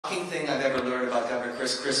shocking thing I've ever learned about Governor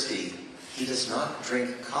Christie. He does not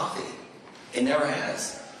drink coffee. It never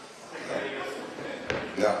has.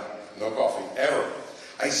 No, no coffee, ever.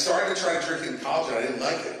 I started to try to drink it in college and I didn't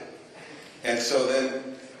like it. And so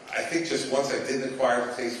then, I think just once I didn't acquire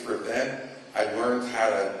the taste for it then, I learned how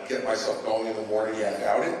to get myself going in the morning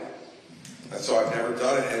without it. And so I've never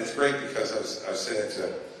done it, and it's great because I was saying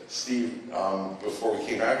to Steve before we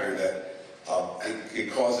came out here that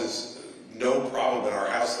it causes no problem in our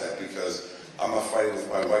house then because I'm not fighting with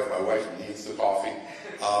my wife. My wife needs the coffee,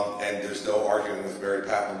 and there's no arguing with Mary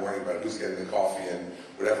Pat in the morning about who's getting the coffee and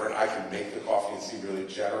whatever. And I can make the coffee and seem really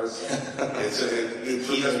generous. It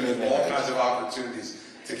presents me with all kinds of opportunities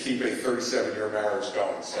to keep a 37-year marriage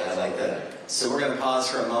going. So I like that. So we're going to pause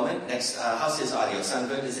for a moment. Next, how's his audio? Sound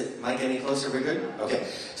good? Is it mic any closer? We're good? Okay.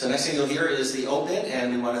 So next thing you'll hear is the obit,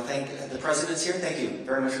 and we want to thank the presidents here. Thank you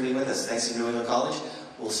very much for being with us. Thanks to New England College.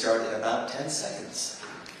 We'll start in about 10 seconds.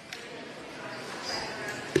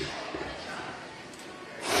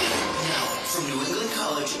 Now, from New England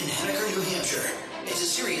College in Henniker, New Hampshire, it's a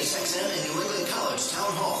Sirius XM and New England College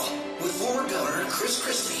Town Hall with former Governor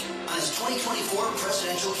Christie on his 2024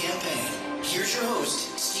 presidential campaign. Here's your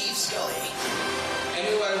host, Steve Scully. And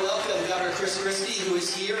we want to welcome Governor Christie, who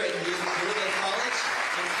is here at New England College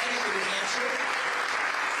in Henniker, New Hampshire.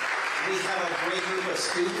 We have a great group of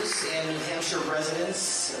students and New Hampshire residents.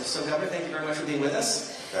 So, Governor, thank you very much for being with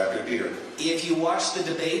us. Happy to be here. If you watch the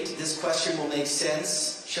debate, this question will make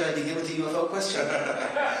sense. Should I begin with the UFO question?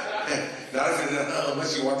 Not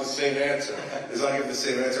unless you want the same answer. As I give the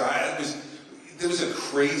same answer. There was a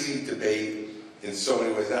crazy debate in so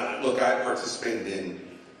many ways. Now, look, I participated in,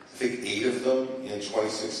 I think, 8 of them in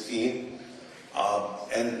 2016.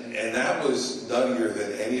 And that was nuttier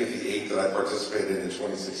than any of the 8 that I participated in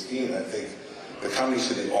 2016. I think the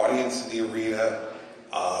combination of the audience in the arena,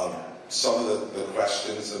 some of the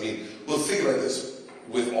questions. I mean, well, think about this.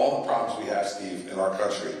 With all the problems we have, Steve, in our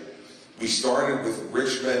country, we started with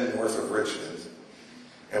rich men north of Richmond,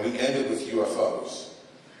 and we ended with UFOs.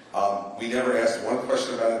 We never asked one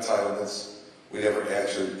question about entitlements. We never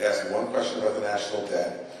asked one question about the national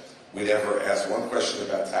debt. We never asked one question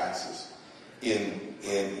about taxes. In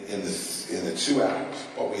the 2 hours,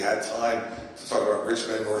 but we had time to talk about rich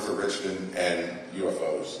men north of Richmond and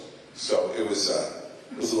UFOs. So it was a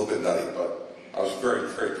little bit nutty, but I was very,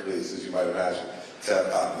 very pleased, as you might imagine, to have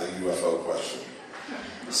gotten the UFO question.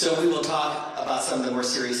 So we will talk about some of the more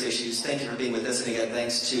serious issues. Thank you for being with us, and again,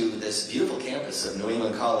 thanks to this beautiful campus of New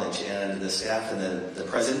England College and the staff and the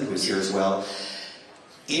president, who is here as well.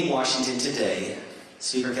 In Washington today,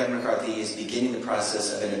 Speaker Kevin McCarthy is beginning the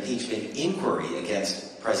process of an impeachment inquiry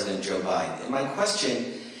against President Joe Biden. And my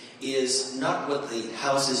question is not what the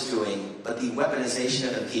House is doing, but the weaponization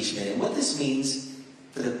of impeachment and what this means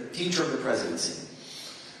for the future of the presidency.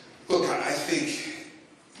 Look, I think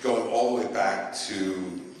going all the way back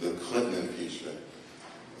to the Clinton impeachment,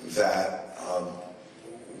 that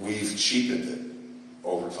we've cheapened it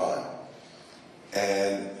over time.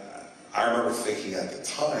 And I remember thinking at the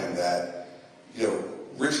time that, you know,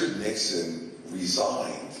 Richard Nixon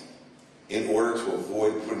resigned in order to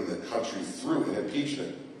avoid putting the country through an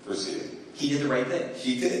impeachment proceeding. He did the right thing.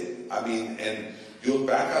 He did. I mean, and you look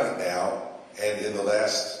back on it now, and in the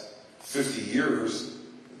last 50 years,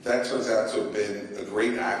 that turns out to have been a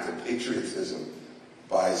great act of patriotism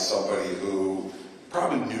by somebody who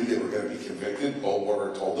probably knew they were going to be convicted.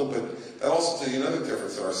 Goldwater told them, but that also tells you another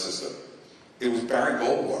difference in our system. It was Barry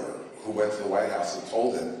Goldwater who went to the White House and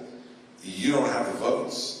told him, you don't have the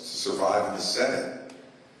votes to survive in the Senate.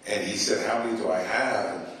 And he said, how many do I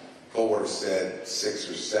have? And Goldwater said 6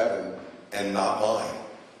 or 7, and not mine.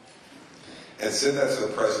 And said that to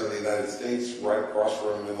the President of the United States right across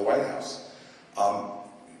from him in the White House.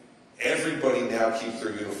 Everybody now keeps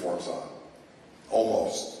their uniforms on.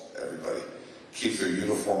 Almost everybody keeps their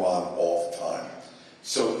uniform on all the time.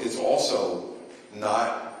 So it's also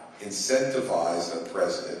not incentivized a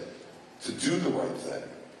president to do the right thing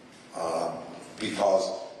because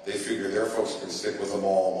they figure their folks can stick with them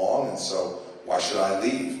all along, and so why should I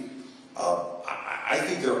leave? I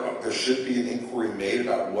think there should be an inquiry made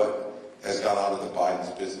about what has gone on with the Biden's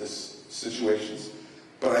business situations.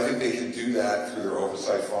 But I think they can do that through their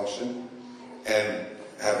oversight function and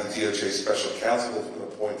have the DOJ special counsel that's been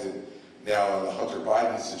appointed now on the Hunter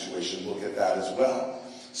Biden situation look at that as well.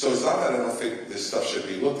 So it's not that I don't think this stuff should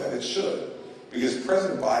be looked at. It should. Because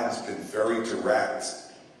President Biden's been very direct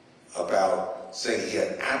about saying he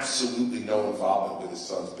had absolutely no involvement with his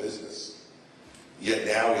son's business. Yet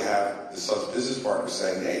now we have the son's business partner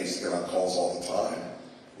saying, hey, he's getting on calls all the time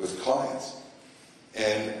with clients.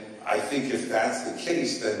 And I think if that's the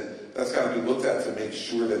case, then that's got to be looked at to make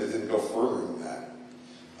sure that it didn't go further than that.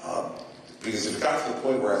 Because if it got to the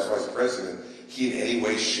point where as vice president, he in any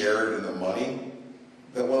way shared in the money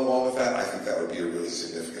that went along with that, I think that would be a really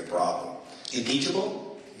significant problem.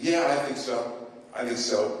 Impeachable? Yeah, I think so. I think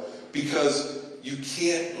so. Because you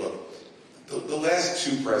can't, look, the last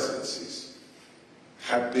two presidencies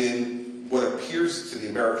have been what appears to the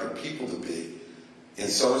American people to be, in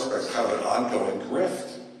some respects, kind of an ongoing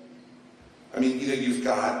grift. I mean, you've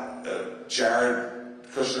got Jared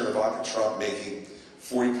Kushner and Ivanka Trump making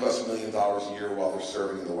 $40+ million a year while they're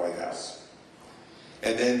serving in the White House.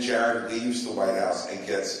 And then Jared leaves the White House and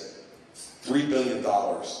gets $3 billion,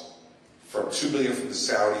 from $2 billion from the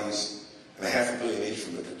Saudis and $500 million each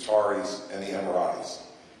from the Qataris and the Emiratis,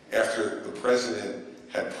 after the president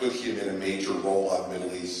had put him in a major role on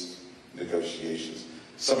Middle East negotiations.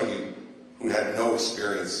 Somebody who had no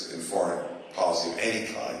experience in foreign policy of any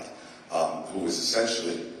kind, who was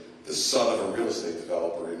essentially the son of a real estate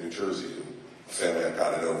developer in New Jersey, who a family I've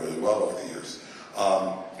gotten to know really well over the years.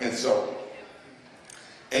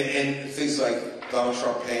 And things like Donald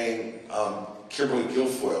Trump paying Kimberly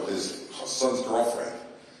Guilfoyle, his son's girlfriend,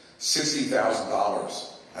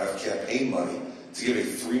 $60,000 out of campaign money to give a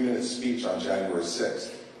 3-minute speech on January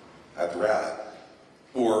 6th at the rally.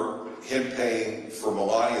 Or him paying for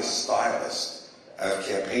Melania's stylist out of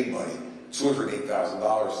campaign money,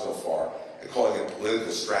 $208,000 so far, and calling it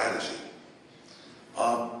political strategy.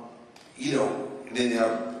 And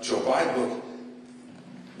then Joe Biden, look,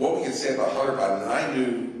 what we can say about Hunter Biden, and I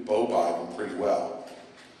knew Beau Biden pretty well.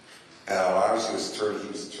 Obviously he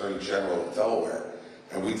was Attorney General of Delaware,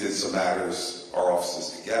 and we did some matters, our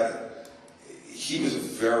offices together. He was a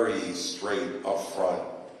very straight, upfront,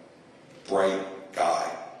 bright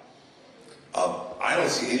guy. I don't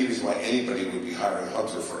see any reason why anybody would be hiring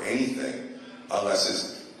Hunter for anything unless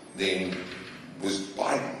his name was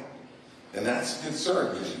Biden. And that's a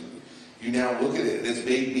concern, because you now look at it, and it's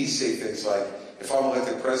made me say things like, if I'm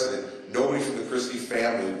elected president, nobody from the Christie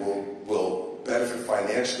family will benefit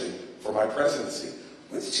financially for my presidency.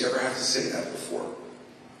 When did you ever have to say that before?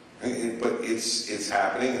 But it's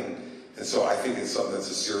happening, and so I think it's something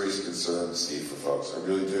that's a serious concern, Steve, for folks. I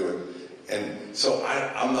really do. And so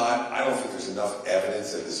I don't think there's enough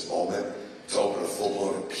evidence at this moment to open a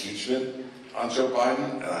full-blown impeachment on Joe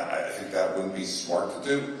Biden, and I think that wouldn't be smart to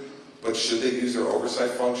do. But should they use their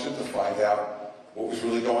oversight function to find out what was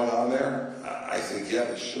really going on there? I think, yeah,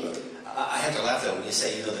 they should. I have to laugh, though, when you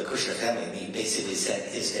say, the Kushner family, I mean, basically sent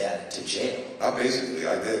his dad to jail. Not basically,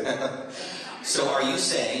 I did. So are you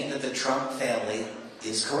saying that the Trump family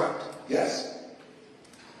is corrupt? Yes.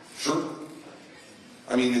 Sure.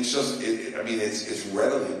 I mean, it's just, it's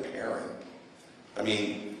readily apparent. I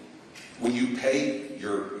mean, when you pay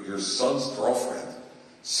your son's girlfriend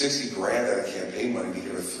 $60,000 out of campaign money to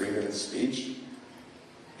give a 3-minute speech,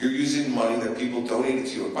 you're using money that people donated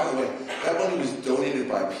to you. And by the way, that money was donated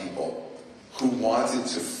by people who wanted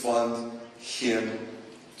to fund him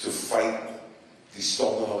to fight the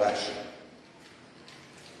stolen election.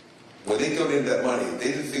 When they donated that money,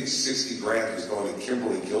 they didn't think $60,000 was going to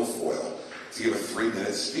Kimberly Guilfoyle to give a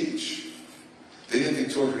 3-minute speech. They didn't think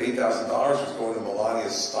 $208,000 was going to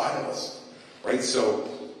Melania's stylist, right? So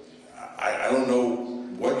I don't know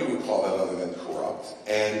what you would call that other than corrupt.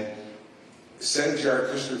 And sending Jared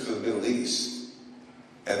Kushner to the Middle East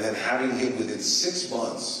and then having him within 6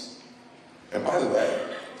 months, and by the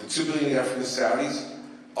way, the $2 billion he got from the Saudis,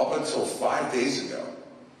 up until 5 days ago,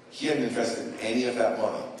 he hadn't invested any of that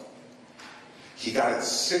money. He got it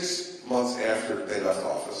 6 months after they left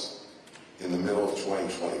office, in the middle of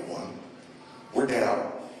 2021. We're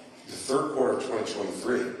now the third quarter of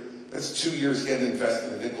 2023. That's 2 years he hadn't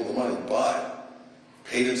invested a nickel of money, but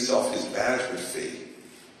paid himself his management fee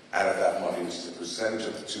out of that money, which is a percentage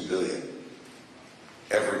of the $2 billion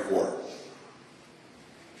every quarter.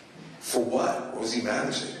 For what? What was he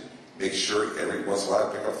managing? Make sure every once in a while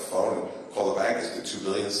pick up the phone and call the bank. Is the $2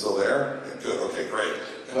 billion still there? Yeah, good. Okay, great.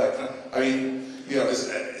 But I mean,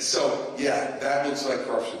 so yeah, that looks like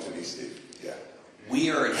corruption to me, Steve. Yeah. We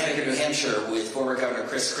are in Henniker, New Hampshire with former Governor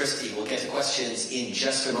Christie. We'll get to questions in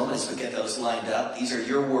just a moment as we get those lined up. These are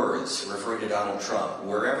your words referring to Donald Trump.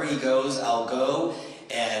 Wherever he goes, I'll go,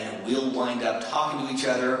 and we'll wind up talking to each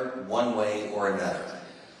other one way or another.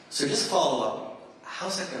 So just follow up.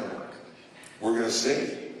 How's that going to work? We're going to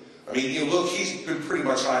see. I mean, look, he's been pretty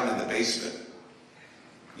much hiding in the basement.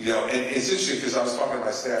 And it's interesting because I was talking to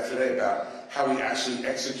my staff today about how we actually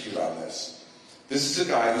execute on this. This is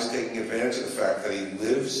a guy who's taking advantage of the fact that he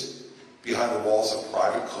lives behind the walls of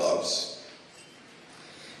private clubs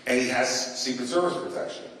and he has Secret Service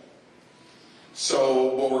protection.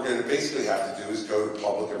 So what we're going to basically have to do is go to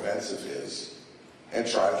public events of his and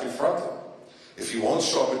try to confront him. If he won't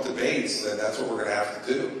show up at debates, then that's what we're going to have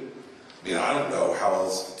to do. I mean, I don't know how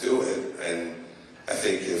else to do it, and I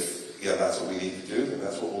think if that's what we need to do, then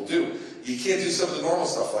that's what we'll do. You can't do some of the normal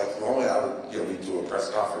stuff, like normally I would, we do a press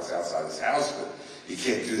conference outside his house, but you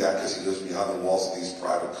can't do that because he lives behind the walls of these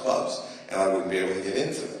private clubs, and I wouldn't be able to get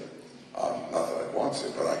into them. Not that I'd want to,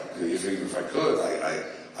 but even if I could,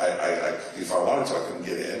 if I wanted to, I couldn't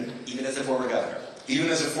get in. Even as a former governor? Even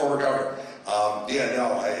as a former governor.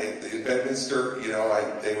 In Bedminster,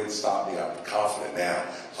 they would stop me. I'm confident now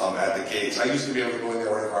at the gates. I used to be able to go in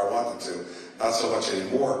there whenever I wanted to, not so much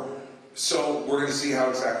anymore. So we're going to see how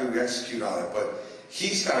exactly we execute on it. But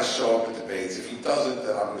he's got to show up at debates. If he doesn't,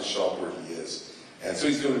 then I'm going to show up where he is. And so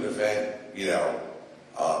he's doing an event,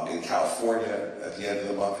 in California at the end of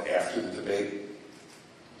the month after the debate.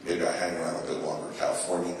 Maybe I hang around a bit longer in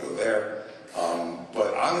California and go there.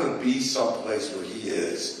 But I'm going to be someplace where he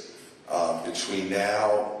is between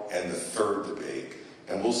now and the third debate.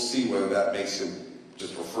 And we'll see whether that makes him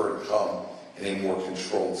just prefer to come in a more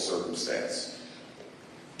controlled circumstance.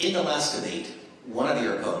 In the last debate, one of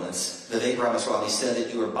your opponents, Vivek Ramaswamy, said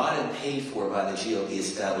that you were bought and paid for by the GOP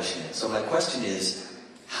establishment. So my question is,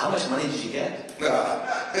 how much money did you get?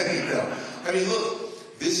 I mean,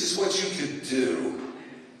 look, this is what you could do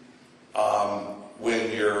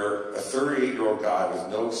when you're a 38-year-old guy with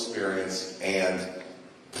no experience and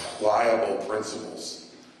pliable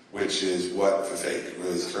principles, which is what Vivek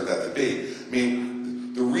really has turned out to be. I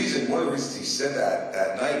mean, one of the reasons he said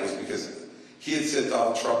that night was because he had said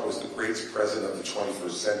Donald Trump was the greatest president of the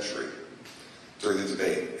 21st century during the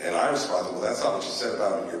debate. And I responded, well, that's not what you said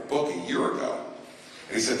about him in your book a year ago.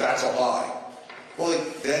 And he said, that's a lie. Well,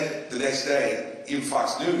 then the next day, even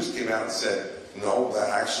Fox News came out and said, no, that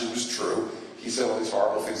actually was true. He said all these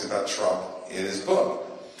horrible things about Trump in his book.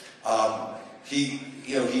 He's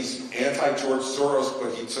anti-George Soros,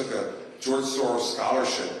 but he took a George Soros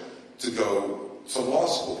scholarship to go to law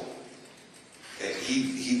school. And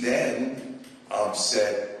he then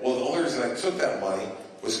said, well, the only reason I took that money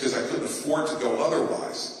was because I couldn't afford to go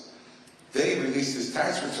otherwise. Then he released his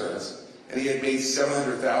tax returns, and he had made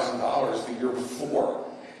 $700,000 the year before.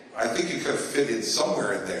 I think you could have fit in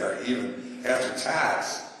somewhere in there, even after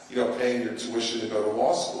tax, paying your tuition to go to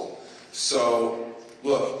law school. So,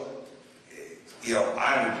 look,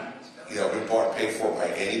 I'm, been bought and paid for by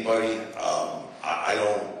anybody. I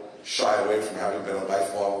don't shy away from having been a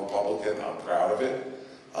lifelong Republican. I'm proud of it.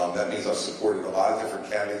 That means I've supported a lot of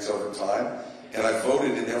different candidates over time. And I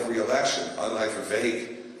voted in every election, unlike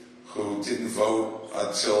Vivek, who didn't vote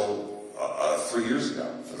until 3 years ago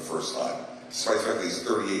for the first time, despite the fact that he's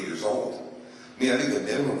 38 years old. I mean, I think the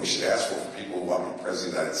minimum we should ask for people who want to be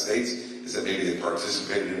president of the United States is that maybe they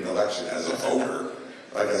participated in an election as a voter,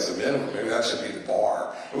 like as a minimum. Maybe that should be the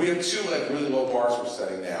bar. And we have two really low bars we're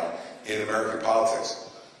setting now in American politics.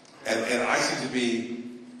 And I seem to be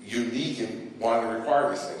unique in wanting to require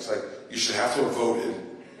these things. Like, you should have to have voted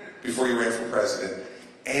before you ran for president,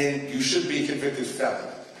 and you should be a convicted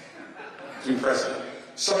felon to be president.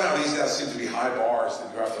 Somehow these guys seem to be high bars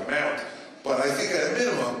that you have to mount. But I think at a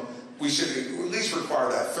minimum, we should at least require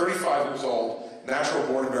that. 35 years old,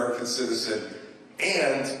 natural-born American citizen,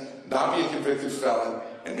 and not be a convicted felon,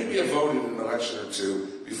 and maybe have voted in an election or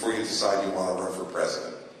two before you decide you want to run for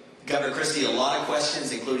president. Governor Christie, a lot of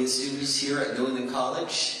questions, including students here at New England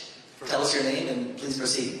College. Tell us your name and please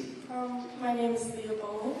proceed. My name is Leah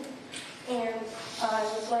Bowman, and I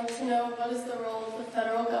would like to know what is the role of the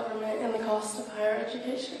federal government in the cost of higher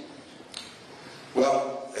education?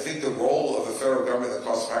 Well, I think the role of the federal government in the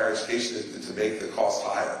cost of higher education is to make the cost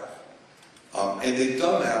higher. And they've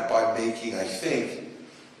done that by making, I think,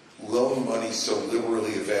 loan money so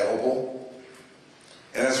liberally available.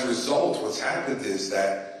 And as a result, what's happened is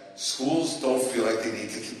that schools don't feel like they need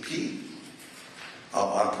to compete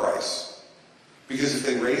on price. Because if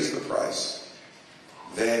they raise the price,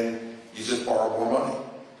 then you just borrow more money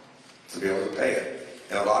to be able to pay it.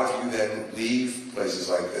 And a lot of you then leave places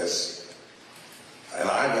like this. And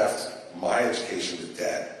I left my education with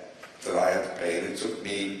debt that I had to pay, and it took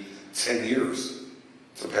me 10 years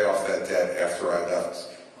to pay off that debt after I left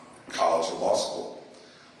college and law school.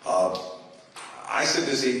 I said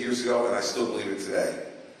this 8 years ago, and I still believe it today.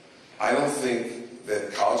 I don't think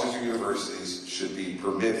that colleges or universities should be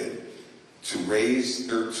permitted to raise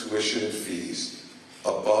their tuition and fees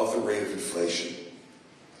above the rate of inflation.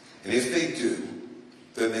 And if they do,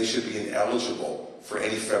 then they should be ineligible for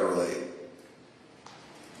any federal aid.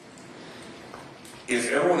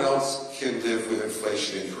 If everyone else can live with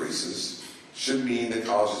inflation increases, should mean that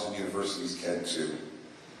colleges and universities can too.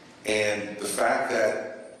 And the fact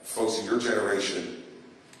that folks in your generation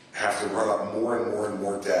have to run up more and more and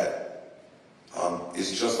more debt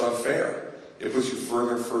is just unfair. It puts you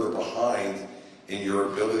further and further behind in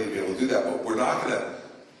your ability to be able to do that. But we're not going to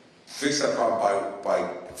fix that problem by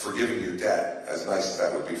forgiving your debt, as nice as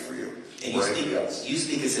that would be for you. And you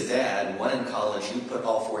speak as a dad, one in college, you put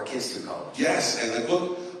all 4 kids through college. Yes, and like,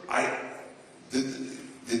 look,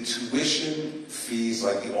 the tuition fees,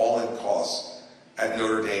 like the all-in costs at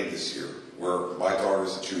Notre Dame this year, where my daughter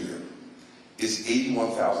is a junior, is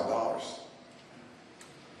 $81,000.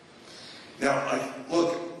 Now,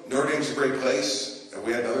 look, Notre Dame's a great place, and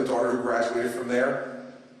we had another daughter who graduated from there.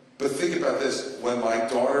 But think about this: when my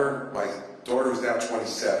daughter is now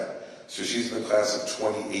 27, so she's in the class of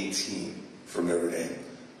 2018 from Notre Dame.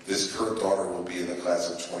 This current daughter will be in the class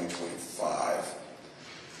of 2025.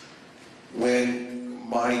 When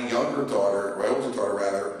my older daughter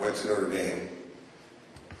rather, went to Notre Dame,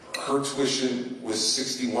 her tuition was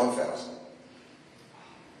 $61,000.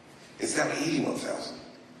 It's now $81,000.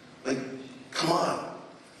 Like, come on.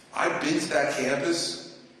 I've been to that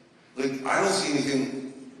campus. Like, I don't see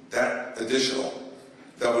anything that additional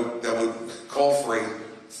that would call for a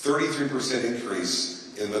 33%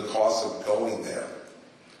 increase in the cost of going there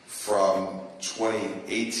from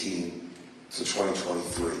 2018 to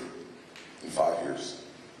 2023 in 5 years.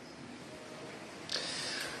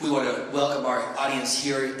 We want to welcome our audience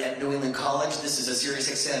here at New England College. This is a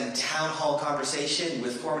SiriusXM Town Hall conversation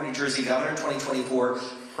with former New Jersey Governor, 2024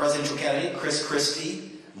 presidential candidate,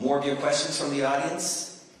 Christie. More of your questions from the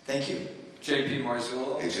audience? Thank you. J.P.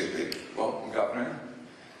 Marzullo. Hey, JP. Welcome, Governor.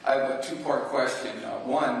 I have a 2-part question.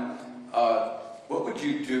 One, what would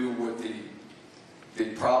you do with the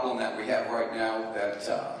problem that we have right now that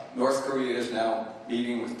North Korea is now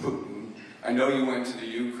meeting with Putin? I know you went to the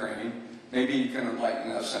Ukraine. Maybe you can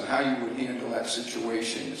enlighten us on how you would handle that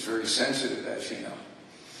situation. It's very sensitive, as you know.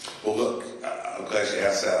 Well, look, I'm glad you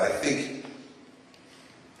asked that. I think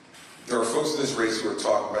there are folks in this race who are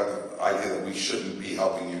talking about the idea that we shouldn't be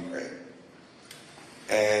helping Ukraine.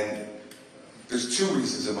 And there's 2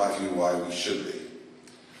 reasons, in my view, why we should be.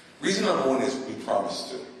 Reason number 1 is we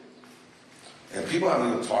promised to. And people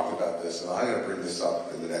haven't even talked about this, and I'm going to bring this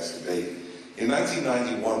up in the next debate. In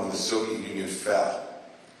 1991, when the Soviet Union fell,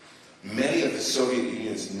 many of the Soviet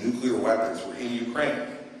Union's nuclear weapons were in Ukraine,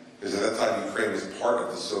 because at that time Ukraine was part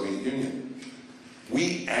of the Soviet Union.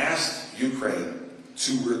 We asked Ukraine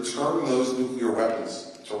to return those nuclear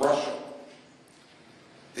weapons to Russia.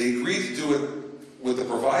 They agreed to do it with the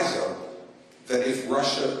proviso that if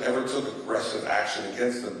Russia ever took aggressive action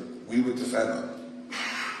against them, we would defend them.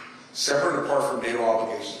 Separate and apart from NATO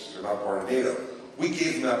obligations, they're not part of NATO. We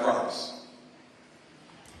gave them that promise.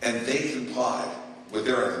 And they complied with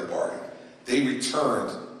their end of the bargain. They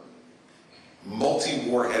returned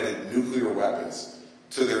multi-warheaded nuclear weapons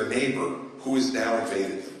to their neighbor who has now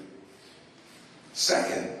invaded them.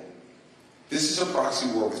 Second, this is a proxy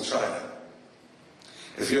war with China.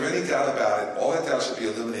 If you have any doubt about it, all that doubt should be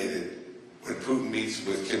eliminated when Putin meets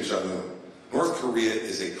with Kim Jong-un. North Korea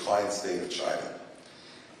is a client state of China.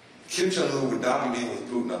 Kim Jong-un would not be meeting with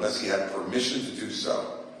Putin unless he had permission to do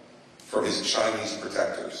so from his Chinese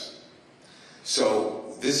protectors.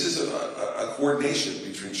 So this is a coordination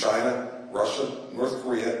between China, Russia, North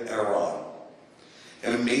Korea, and Iran.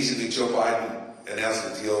 And amazingly, Joe Biden announced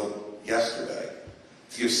a deal yesterday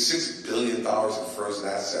to give $6 billion in frozen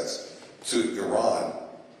assets to Iran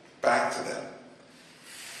back to them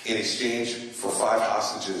in exchange for 5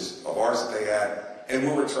 hostages of ours that they had, and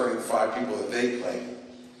we're returning 5 people that they claim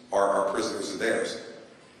are prisoners of theirs.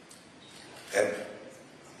 And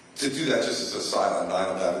to do that, just as a side on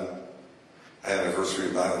 9/11, anniversary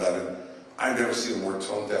of 9/11, I've never seen a more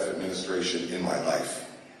tone-deaf administration in my life.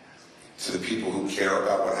 To the people who care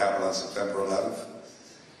about what happened on September 11th,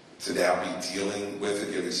 to now be dealing with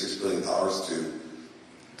and giving $6 billion to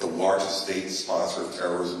the largest state sponsor of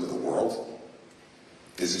terrorism in the world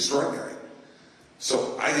is extraordinary.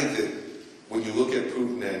 So I think that when you look at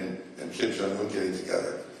Putin and Kim Jong-un getting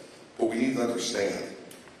together, what we need to understand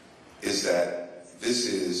is that this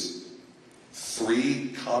is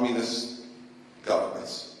 3 communist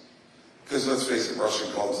governments. Because let's face it, Russia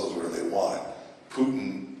can call themselves whatever they want.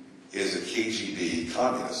 Putin is a KGB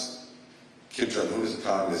communist. Kim Jong-un is a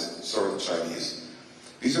communist, so are the Chinese.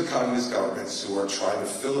 These are communist governments who are trying to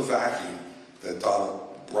fill a vacuum that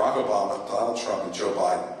Barack Obama, Donald Trump, and Joe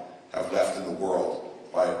Biden have left in the world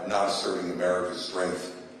by not asserting America's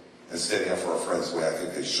strength and standing up for our friends the way I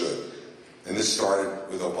think they should. And this started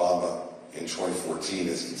with Obama in 2014,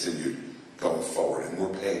 has continued going forward, and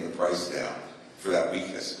we're paying the price now for that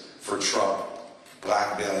weakness. For Trump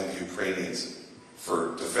blackmailing the Ukrainians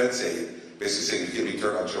for defense aid, basically saying, you give me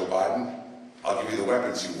dirt on Joe Biden, I'll give you the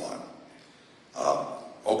weapons you want.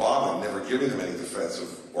 Obama never given them any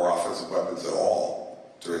defensive or offensive weapons at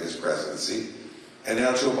all during his presidency. And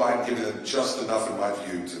now Joe Biden giving them just enough, in my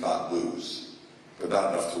view, to not lose, but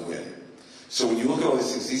not enough to win. So when you look at all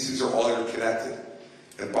these things are all interconnected.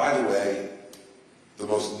 And by the way, the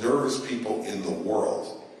most nervous people in the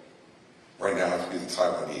world right now have to be the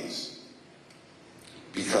Taiwanese.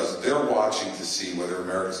 Because they're watching to see whether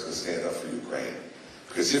America's going to stand up for Ukraine.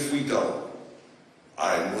 Because if we don't,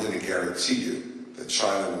 I'm willing to guarantee you that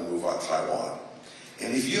China will move on Taiwan.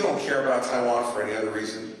 And if you don't care about Taiwan for any other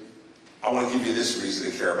reason, I want to give you this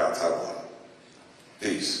reason to care about Taiwan.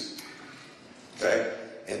 These. Okay?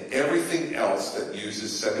 And everything else that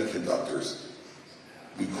uses semiconductors,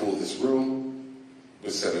 we cool this room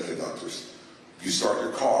with semiconductors. You start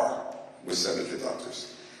your car with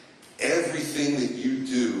semiconductors. Everything that you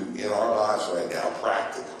do in our lives right now,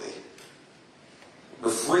 practically,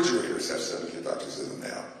 refrigerators have semiconductors in them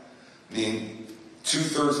now. I mean,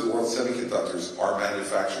 2/3 of the world's semiconductors are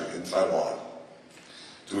manufactured in Taiwan.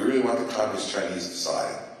 Do we really want the Communist Chinese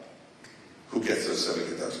deciding who gets those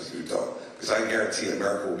semiconductors and who don't? Because I guarantee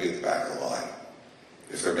America will be at the back of the line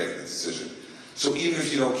if they're making a decision. So even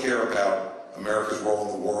if you don't care about America's role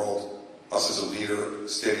in the world, us as a leader,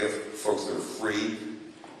 standing up for folks that are free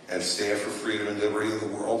and stand for freedom and liberty in the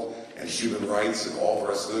world and human rights and all the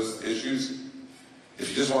rest of those issues, if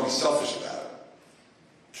you just want to be selfish about it,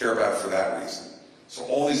 care about it for that reason. So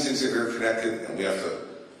all these things are interconnected, and we have to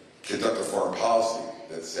conduct a foreign policy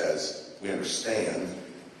that says we understand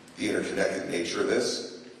the interconnected nature of this,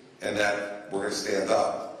 and that we're going to stand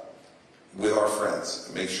up with our friends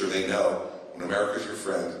and make sure they know when America's your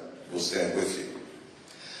friend, we'll stand with you.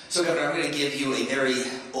 So, Governor, I'm going to give you a very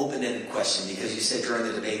open-ended question because you said during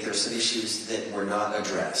the debate there are some issues that were not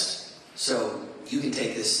addressed. So you can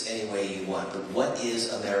take this any way you want, but what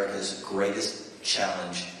is America's greatest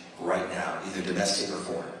challenge right now, either domestic or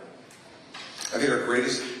foreign? I think our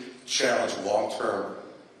greatest challenge long-term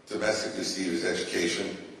domestically, Steve, is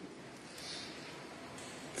education.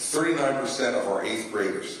 39% of our 8th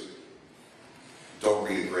graders don't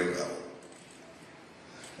read at grade level.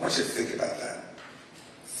 I want you to think about that.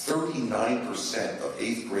 39% of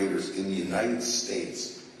 8th graders in the United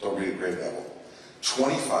States don't read at grade level.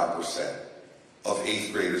 25% of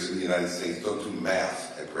 8th graders in the United States don't do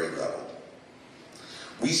math at grade level.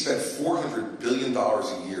 We spend $400 billion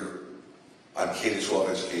a year on K-12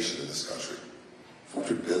 education in this country.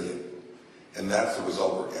 $400 billion. And that's the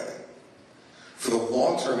result we're getting. For the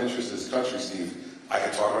long-term interest of this country, Steve, I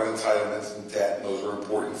can talk about entitlements and debt, and those are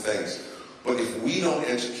important things. But if we don't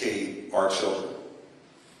educate our children,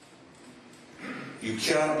 you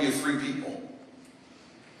cannot be a free people.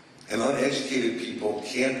 And uneducated people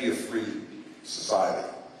can't be a free society.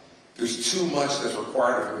 There's too much that's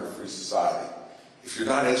required of a free society. If you're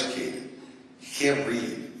not educated, you can't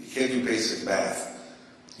read, you can't do basic math.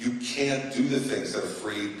 You can't do the things that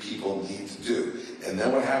free people need to do. And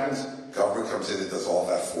then what happens? Government comes in and does all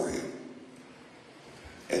that for you.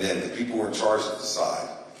 And then the people who are in charge decide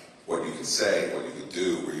what you can say, what you can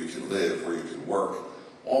do, where you can live, where you can work,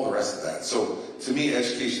 all the rest of that. So to me,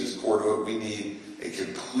 education is core to it. We need a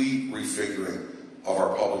complete refiguring of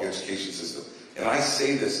our public education system. And I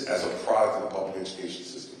say this as a product of the public education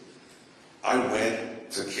system. I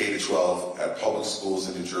went to K-12 at public schools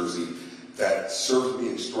in New Jersey that served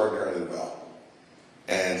me extraordinarily well.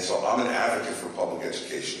 And so I'm an advocate for public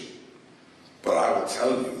education. But I will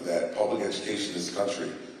tell you that public education in this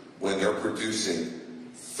country, when they're producing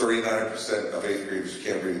 39% of 8th graders who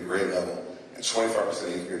can't read at grade level, and 25% of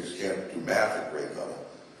 8th graders who can't do math at grade level,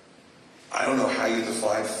 I don't know how you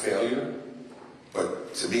define failure,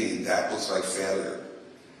 but to me, that looks like failure.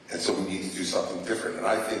 And so we need to do something different. And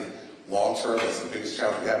I think long-term, that's the biggest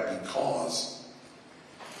challenge we have, because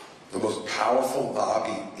the most powerful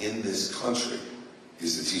lobby in this country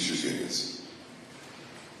is the teachers' unions.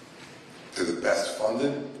 They're the best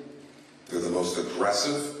funded, they're the most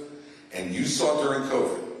aggressive, and you saw during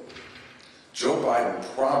COVID, Joe Biden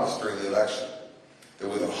promised during the election that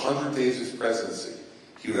within 100 days of his presidency,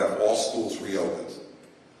 he would have all schools reopened.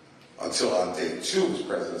 Until on day 2 of his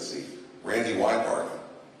presidency, Randy Weingarten,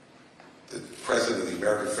 the president of the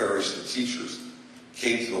American Federation of Teachers,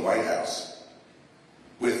 came to the White House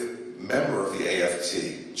with a member of the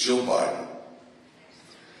AFT, Jill Biden,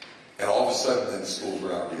 and all of a sudden then schools were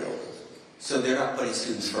not reopened. So they're not putting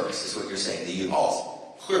students first, is what you're saying, the unions.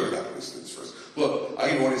 Oh, clearly not putting students first. Look, I'll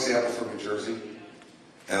give you one example from New Jersey,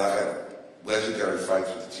 and I've had legendary fights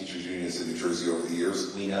with the teachers' unions in New Jersey over the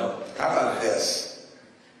years. We know. How about this?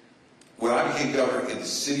 When I became governor in the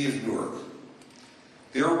city of Newark,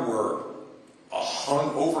 there were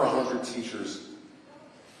over 100 teachers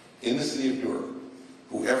in the city of Newark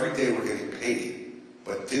who every day were getting paid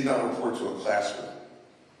but did not report to a classroom.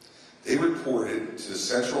 They reported to the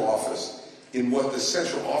central office in what the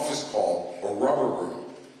central office called a rubber room.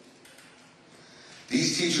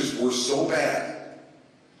 These teachers were so bad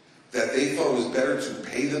that they thought it was better to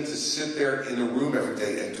pay them to sit there in a room every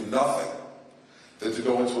day and do nothing than to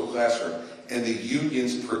go into a classroom. And the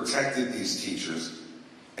unions protected these teachers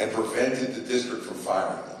and prevented the district from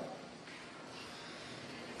firing them.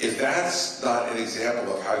 If that's not an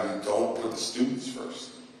example of how you don't put the students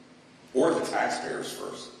first, or the taxpayers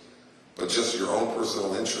first, but just your own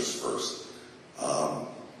personal interests first,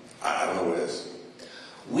 I don't know what is.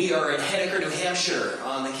 We are in Henniker, New Hampshire,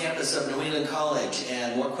 on the campus of New England College,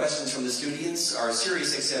 and more questions from the students. Our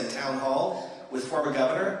Sirius XM Town Hall with former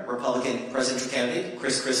Governor, Republican presidential candidate,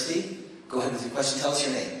 Christie. Go ahead with your question. Tell us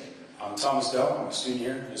your name. I'm Thomas Dell. I'm a student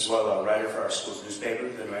here, as well a writer for our school's newspaper,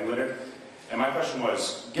 the New Englander. And my question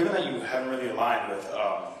was, given that you haven't really aligned with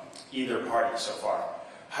either party so far,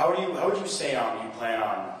 how would you say you plan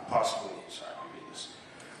on possibly,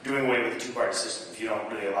 doing away with the two-party system if you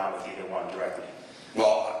don't really align with either one directly?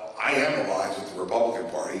 Well, I am aligned with the Republican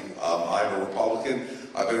Party. I'm a Republican.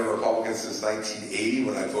 I've been a Republican since 1980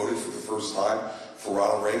 when I voted for the first time for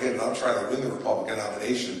Ronald Reagan, and I'm trying to win the Republican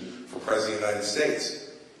nomination for President of the United States.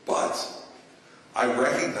 But I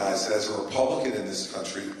recognize that as a Republican in this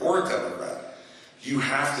country, or a Democrat, you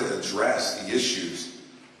have to address the issues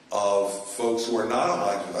of folks who are not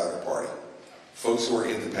aligned with either party, folks who are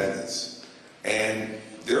independents. And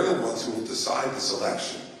they're the ones who will decide this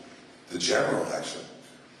election, the general election.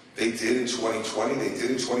 They did in 2020, they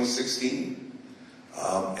did in 2016,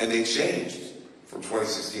 and they changed from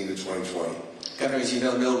 2016 to 2020. Governor, as you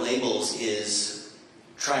know, No Labels is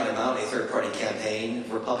trying to mount a third-party campaign.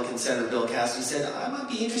 Republican Senator Bill Cassidy said, I might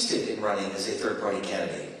be interested in running as a third-party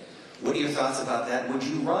candidate. What are your thoughts about that? Would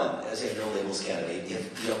you run as a No Labels candidate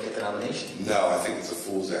if you don't get the nomination? No, I think it's a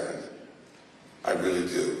fool's errand. I really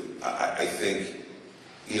do. I think,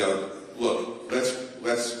 look,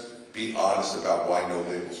 let's be honest about why No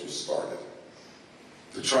Labels was started.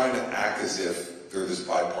 They're trying to act as if they're this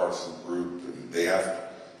bipartisan group and they have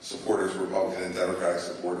supporters, Republican and Democratic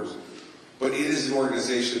supporters. But it is an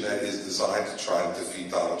organization that is designed to try to defeat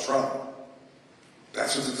Donald Trump.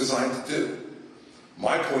 That's what they're designed to do.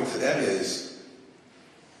 My point to them is,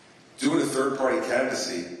 doing a third-party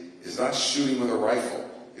candidacy is not shooting with a rifle.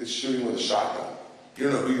 It's shooting with a shotgun. You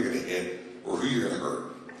don't know who you're going to hit or who you're going to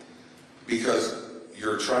hurt. Because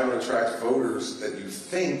you're trying to attract voters that you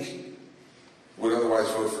think would otherwise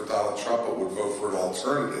vote for Donald Trump but would vote for an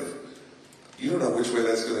alternative. You don't know which way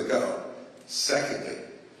that's going to go. Secondly,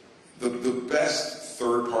 the best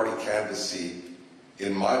third-party candidacy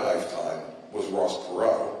in my lifetime was Ross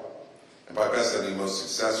Perot. And by best, I mean most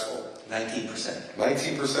successful. 19%.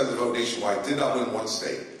 19% of the vote nationwide, did not win one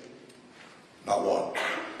state. Not one.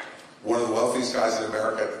 One of the wealthiest guys in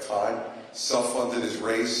America at the time, self-funded his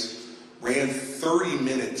race, ran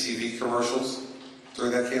 30-minute TV commercials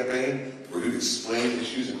during that campaign where he'd explain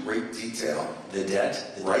issues in great detail. The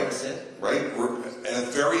debt, the deficit. Right, and a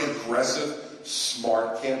very aggressive,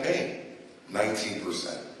 smart campaign.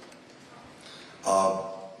 19%.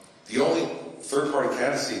 The only third-party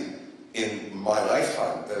candidacy in my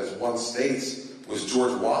lifetime that has won states was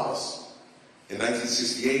George Wallace in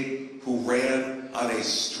 1968, who ran on a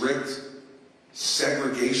strict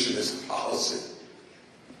segregationist policy.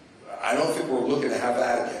 I don't think we're looking to have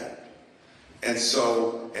that again. And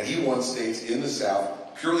he won states in the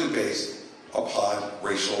South purely based upon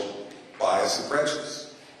racial bias and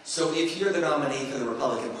prejudice. So if you're the nominee for the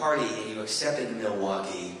Republican Party and you accepted in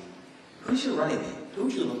Milwaukee, who's your running mate? Who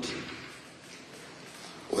would you look to?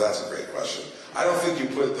 Well, that's a great question. I don't think you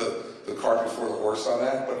put the cart before the horse on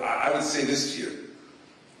that, but I would say this to you.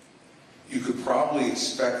 You could probably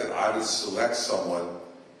expect that I would select someone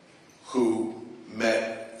who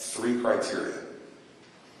met 3 criteria.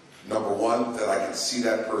 Number one, that I could see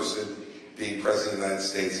that person being president of the United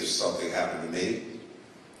States if something happened to me.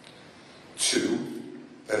 2,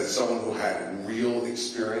 that it's someone who had real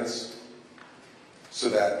experience so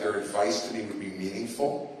that their advice to me would be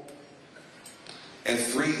meaningful. And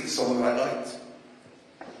 3, someone that I liked.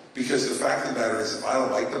 Because the fact of the matter is, if I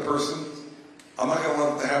don't like the person, I'm not going to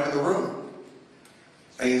want to have him in the room.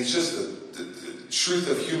 I mean, it's just the truth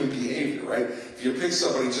of human behavior, right? If you pick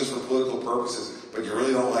somebody just for political purposes, but you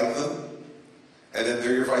really don't like them, and then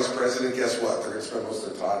they're your vice president, guess what? They're going to spend most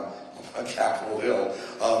of their time on Capitol Hill,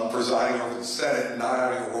 presiding over the Senate, and not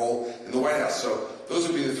having a role in the White House. So those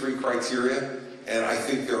would be the 3 criteria, and I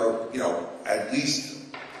think there are, at least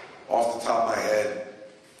off the top of my head,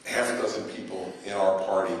 half a dozen people in our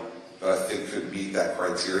party that I think could meet that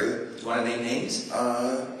criteria. Do you want to name names?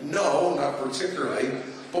 No, not particularly.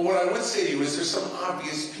 But what I would say to you is there's some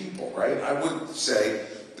obvious people, right? I would say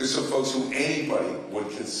there's some folks who anybody would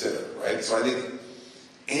consider, right? So I think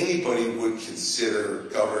anybody would consider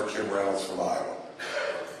Governor Kim Reynolds from Iowa.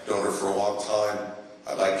 Known her for a long time.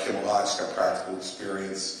 I like Kim a lot. She's got practical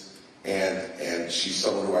experience. And she's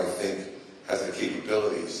someone who I think has the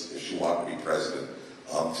capabilities, if she wanted to be president,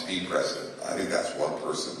 to be president. I think that's one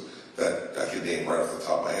person that I can name right off the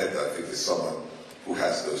top of my head that I think is someone who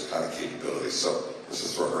has those kind of capabilities. So let's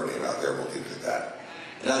just throw her name out there. We'll leave it at that.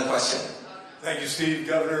 Another question. Thank you, Steve.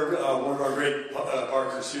 Governor, one of our great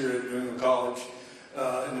partners here at New England College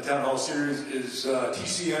in the Town Hall Series is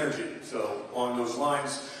TC Energy. So along those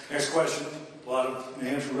lines, next question. A lot of New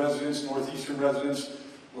Hampshire residents, Northeastern residents,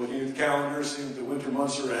 looking at the calendar, seeing the winter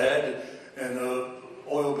months are ahead, and the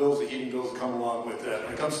oil bills, the heating bills that come along with that.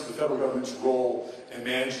 When it comes to the federal government's role in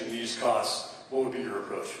managing these costs, what would be your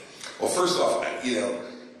approach? Well, first off,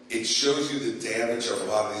 it shows you the damage of a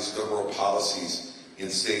lot of these liberal policies in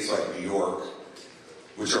states like New York,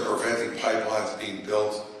 which are preventing pipelines being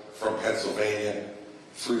built from Pennsylvania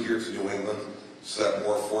through here to New England so that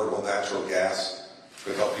more affordable natural gas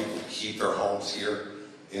could help people keep their homes here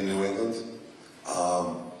in New England.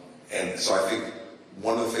 And so I think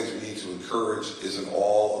one of the things we need to encourage is an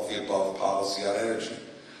all of the above policy on energy.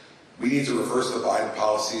 We need to reverse the Biden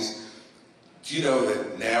policies. Do you know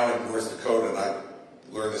that now in North Dakota, and I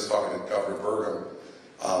learned this talking to Governor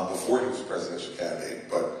Burgum before he was a presidential candidate,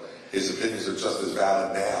 but his opinions are just as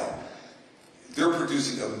valid now. They're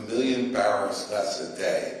producing 1 million barrels less a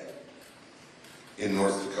day in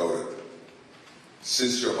North Dakota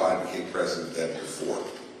since Joe Biden became president than before.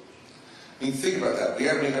 I mean, think about that. We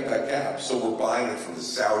got to make up that gap. So we're buying it from the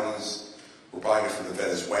Saudis. We're buying it from the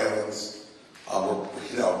Venezuelans.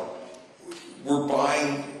 We're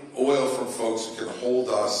buying oil from folks who can hold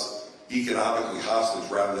us economically hostage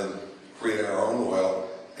rather than creating our own oil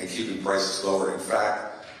and keeping prices lower. In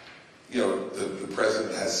fact, the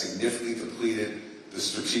president has significantly depleted the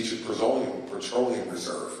strategic petroleum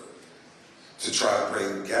reserve to try to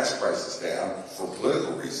bring gas prices down for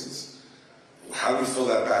political reasons. How do we fill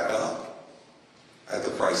that back up at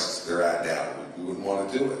the prices they're at now? We wouldn't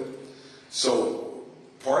want to do it. So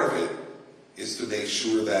part of it is to make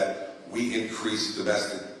sure that we increase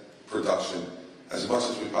domestic production as much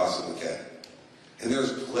as we possibly can. And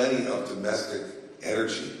there's plenty of domestic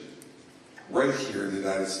energy right here in the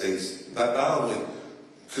United States. Not only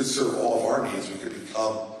could serve all of our needs, we could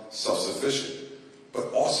become self-sufficient,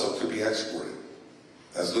 but also could be exported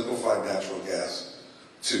as liquefied natural gas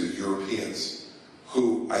to Europeans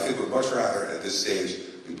who I think would much rather at this stage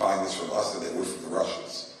be buying this from us than they would from the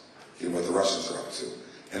Russians, given what the Russians are up to.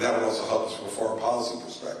 And that would also help us from a foreign policy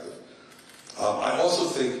perspective. I also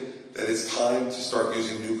think that it's time to start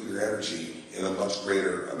using nuclear energy in a much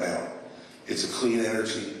greater amount. It's a clean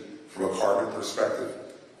energy from a carbon perspective,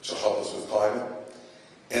 which will help us with climate.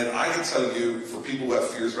 And I can tell you, for people who have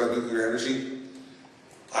fears about nuclear energy,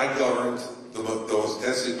 I governed the most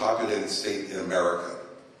densely populated state in America.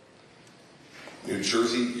 New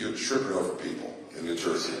Jersey, you're tripping over people in New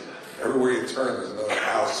Jersey. Everywhere you turn, there's another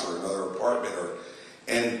house or another apartment.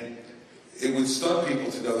 And it would stun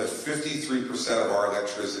people to know that 53% of our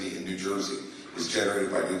electricity in New Jersey is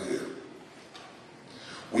generated by nuclear.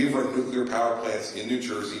 We've run nuclear power plants in New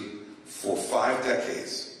Jersey for 5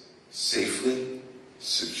 decades, safely,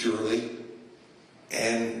 securely,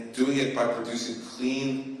 and doing it by producing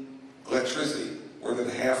clean electricity. More than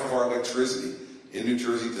half of our electricity in New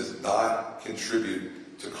Jersey does not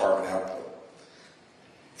contribute to carbon output.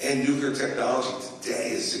 And nuclear technology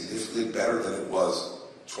today is significantly better than it was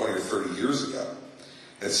 20 or 30 years ago.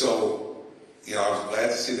 And so, I was glad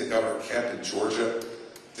to see that Governor Kemp in Georgia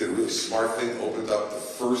did a really smart thing, opened up the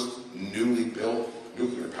first newly built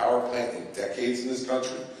nuclear power plant in decades in this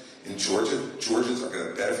country. In Georgia, Georgians are going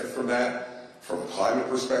to benefit from that from a climate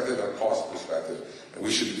perspective and a cost perspective. And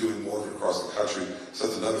we should be doing more of it across the country. So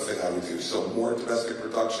that's another thing I would do. So more domestic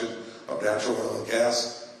production of natural oil and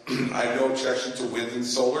gas. I have no objection to wind and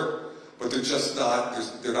solar, but they're just not,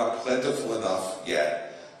 they're not plentiful enough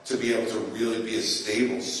yet to be able to really be a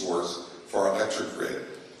stable source for our electric grid.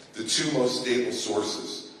 The two most stable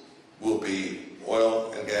sources will be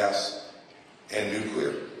oil and gas and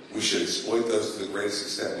nuclear. We should exploit those to the greatest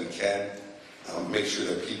extent we can, make sure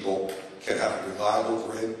that people can have a reliable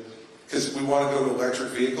grid. Because we want to go to electric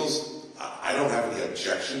vehicles. I don't have any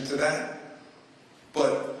objection to that.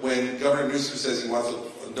 But when Governor Newsom says he wants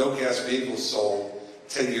no gas vehicles sold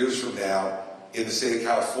 10 years from now in the state of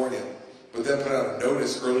California, but then put out a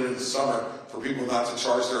notice earlier in the summer for people not to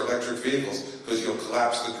charge their electric vehicles because you'll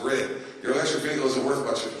collapse the grid. Your electric vehicle isn't worth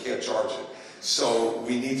much if you can't charge it. So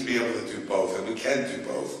we need to be able to do both, and we can do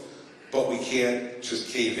both, but we can't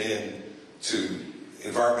just cave in to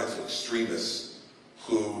environmental extremists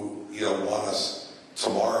who, want us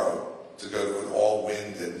tomorrow to go to an all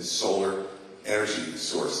wind and solar energy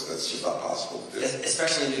source. That's just not possible to do.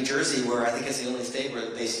 Especially in New Jersey, where I think it's the only state where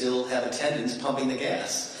they still have attendants pumping the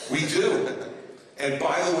gas. We do. And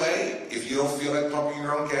by the way, if you don't feel like pumping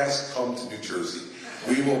your own gas, come to New Jersey.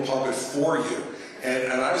 We will pump it for you.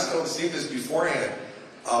 And I was telling Steve this beforehand,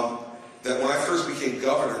 that when I first became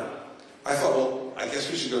governor, I thought, well, I guess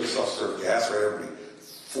we should go to self-serve gas, right? Everybody,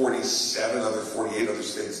 48 other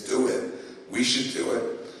states do it. We should do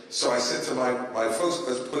it. So I said to my folks,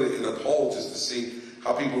 let's put it in a poll just to see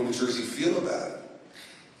how people in New Jersey feel about it.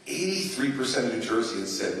 83% of New Jerseyans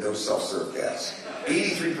said no self-serve gas.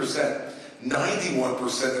 83%.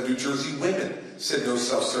 91% of New Jersey women said no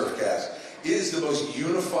self-serve gas. It is the most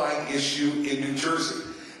unifying issue in New Jersey.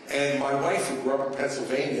 And my wife, who grew up in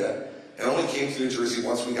Pennsylvania and only came to New Jersey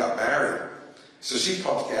once we got married, so she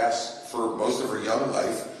pumped gas for most of her young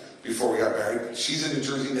life before we got married. She's in New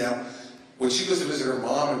Jersey now. When she goes to visit her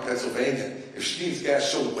mom in Pennsylvania, if she needs gas,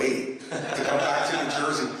 she'll wait to come back to New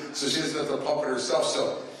Jersey so she doesn't have to pump it herself.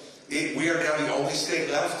 So we are now the only state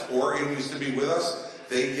left. Oregon used to be with us.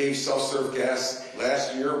 They gave self-serve gas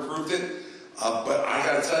last year, approved it. But I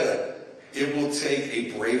got to tell you, it will take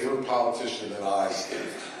a braver politician than I,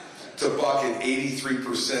 Steve, to buck an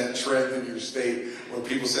 83% trend in your state. When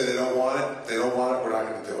people say they don't want it, we're not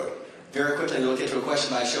going to do it. Very quickly, we'll get to a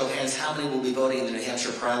question by a show of hands. How many will be voting in the New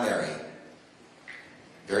Hampshire primary?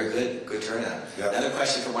 Very good. Good turnout. Yep. Another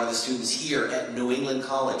question from one of the students here at New England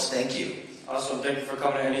College. Thank you. Awesome. Thank you for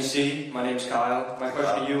coming to NEC. My name's Kyle. My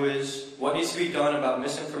question to you is, what needs to be done about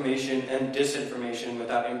misinformation and disinformation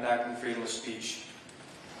without impacting freedom of speech?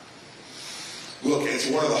 Look, it's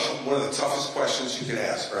one of the toughest questions you can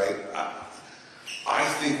ask, right? I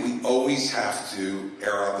think we always have to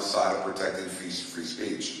err on the side of protecting free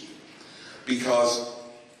speech, because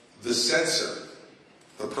the censor,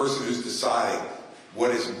 the person who's deciding what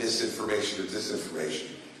is misinformation or disinformation,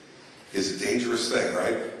 is a dangerous thing,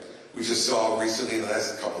 right? We just saw recently in the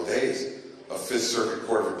last couple of days a Fifth Circuit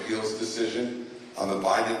Court of Appeals decision on the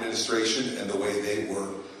Biden administration and the way they were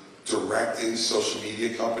directing social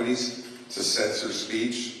media companies to censor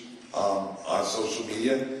speech on social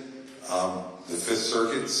media. The Fifth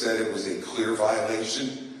Circuit said it was a clear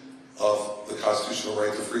violation of the constitutional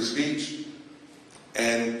right to free speech.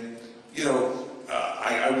 And,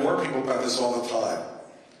 I warn people about this all the time,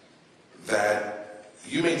 that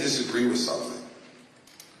you may disagree with something,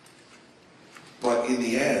 but in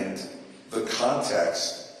the end, the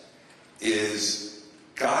context is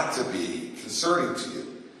got to be concerning to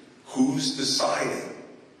you. Who's deciding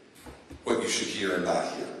what you should hear and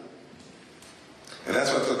not hear? And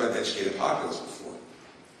that's what I talked about educated populace before.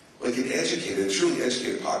 Like a truly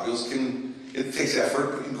educated populace it takes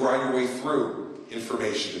effort, but you can grind your way through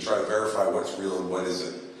information to try to verify what's real and what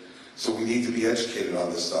isn't. So we need to be educated on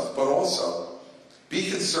this stuff, but also be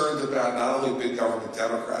concerned about not only big government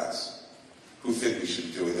Democrats who think we should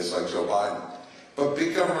be doing this like Joe Biden, but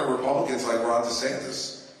big government Republicans like Ron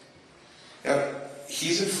DeSantis. Now,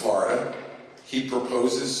 he's in Florida. He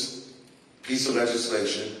proposes a piece of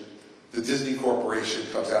legislation. The Disney Corporation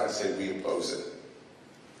comes out and says, we oppose it.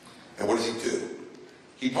 And what does he do?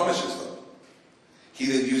 He punishes them. He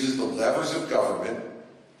then uses the levers of government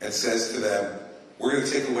and says to them, we're going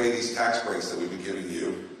to take away these tax breaks that we've been giving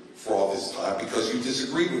you for all this time because you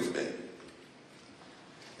disagreed with me.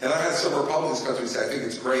 And I've had some Republicans come to me and say, I think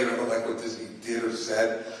it's great, I don't like what Disney did or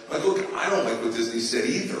said. I'm like, look, I don't like what Disney said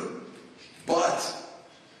either. But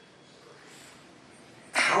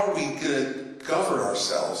how are we going to govern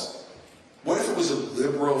ourselves? What if it was a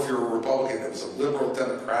liberal, if you're a Republican, it was a liberal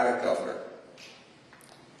Democratic governor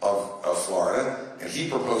of Florida, and he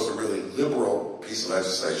proposed a really liberal piece of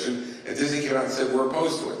legislation, and Disney came out and said, we're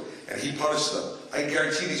opposed to it, and he punished them. I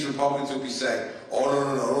guarantee these Republicans would be saying,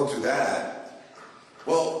 oh, no, don't do that.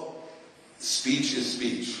 Well, speech is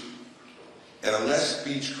speech. And unless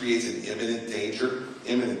speech creates an imminent danger,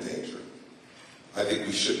 I think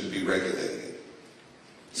we shouldn't be regulating it.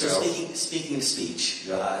 So speaking of speech,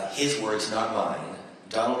 his words, not mine,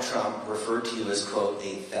 Donald Trump referred to you as, quote,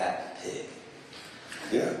 a fat pig.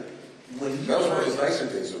 Yeah. That was one of his nicer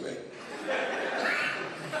days with me.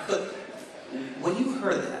 But when you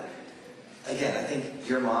heard that, again, I think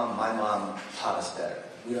your mom, my mom taught us better.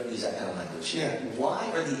 We don't use that kind of language. Yeah.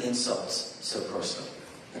 Why are the insults so personal?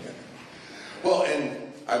 Okay. Well,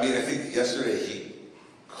 and I think yesterday he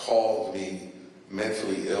called me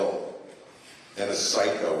mentally ill and a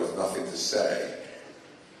psycho with nothing to say.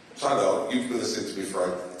 So I know, you've been listening to me for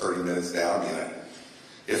like 30 minutes now. I mean,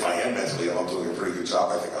 if I am mentally ill, I'm doing a pretty good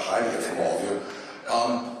job, I think, of hiding it from all of you.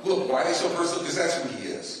 Look, why are they so personal? Because that's who he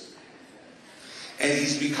is. And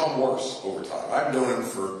he's become worse over time. I've known him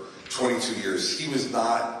for 22 years. He was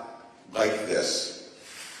not like this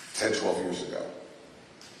 10, 12 years ago.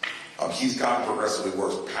 He's gotten progressively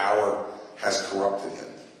worse. Power has corrupted him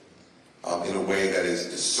in a way that is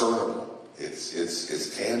discernible.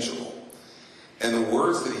 It's tangible. And the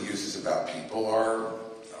words that he uses about people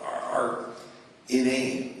are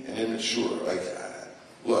inane and immature. Like,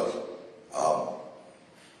 look,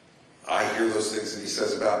 I hear those things that he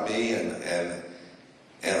says about me, and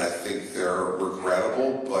I think they're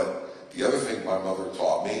regrettable. But the other thing my mother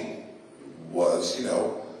taught me was,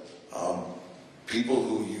 people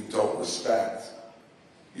who you don't respect,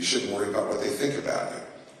 you shouldn't worry about what they think about you.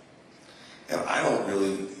 And I don't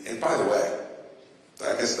really, and by the way,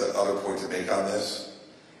 I guess the other point to make on this,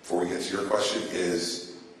 before we get to your question,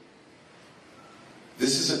 is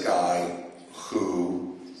this is a guy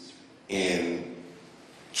who in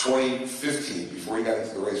 2015, before he got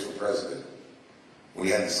into the race for president, when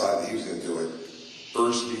he hadn't decided that he was going to do it,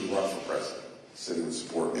 urged me to run for president, said he would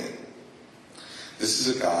support me. This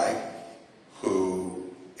is a guy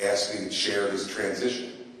who asked me to chair his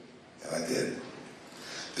transition, and I did.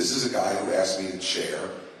 This is a guy who asked me to chair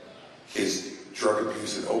his Drug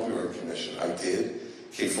Abuse and Opioid Commission. I did.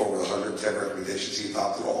 Came forward with 110 recommendations. He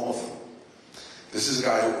adopted all of them. This is a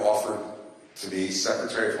guy who offered to be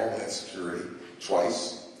Secretary of Homeland Security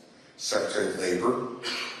twice, Secretary of Labor,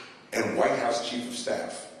 and White House Chief of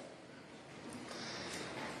Staff.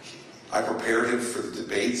 I prepared him for the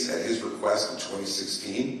debates at his request in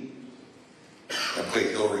 2016. I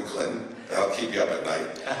played Hillary Clinton. That'll keep you up at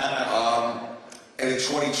night. And in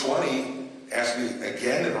 2020, asked me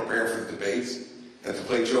again to prepare for the debates and to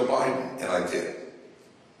play Joe Biden, and I did.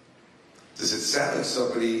 Does it sound like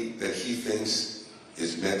somebody that he thinks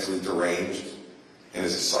is mentally deranged and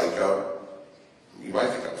is a psycho? You might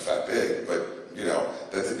think I'm fat big, but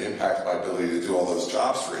that didn't impact my ability to do all those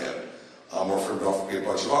jobs for him, or for him to offer me a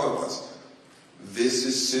bunch of other ones. This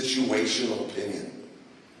is situational opinion.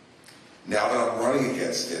 Now that I'm running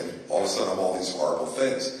against him, all of a sudden I'm all these horrible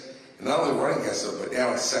things. And not only running against him, but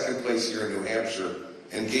now in second place here in New Hampshire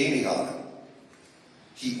and gaining on him.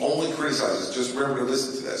 He only criticizes, just remember to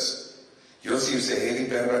listen to this. You don't see him say anything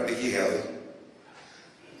bad about Nikki Haley,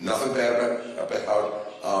 nothing bad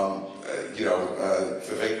about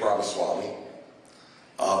Vivek Ramaswamy.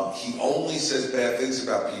 He only says bad things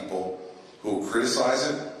about people who criticize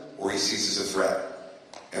him or he sees as a threat.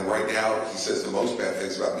 And right now, he says the most bad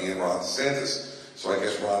things about me and Ron DeSantis. So I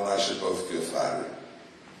guess Ron and I should both feel flattered.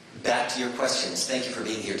 Back to your questions. Thank you for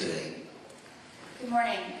being here today. Good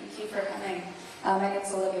morning. Thank you for coming. My name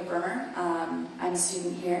is Olivia Bremer. I'm a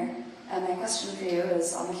student here. And my question for you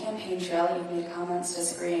is, on the campaign trail, you've made comments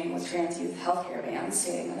disagreeing with trans youth healthcare bans,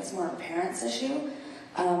 stating that it's more of a parents' issue.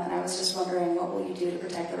 And I was just wondering, what will you do to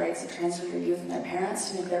protect the rights of transgender youth and their parents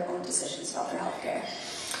to make their own decisions about their healthcare?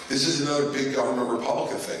 This is another big government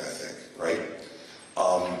Republican thing, I think, right?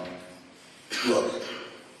 Look,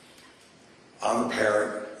 I'm a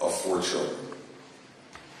parent of 4 children.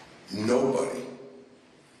 Nobody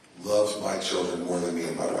loves my children more than me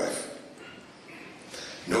and my wife.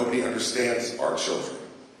 Nobody understands our children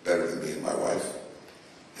better than me and my wife.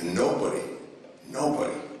 And nobody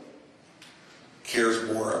cares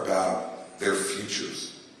more about their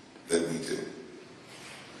futures than we do.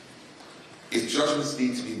 If judgments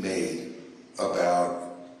need to be made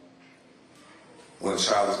about when a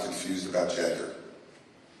child is confused about gender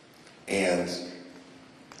and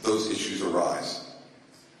those issues arise,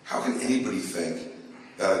 how can anybody think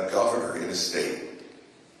that a governor in a state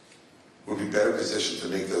would be better positioned to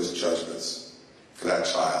make those judgments for that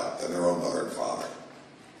child than their own mother and father?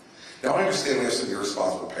 Now, I understand we have some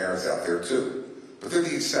irresponsible parents out there too, but they're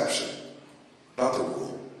the exception, not the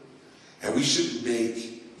rule. And we shouldn't make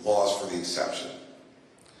laws for the exception.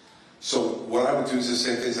 So what I would do is the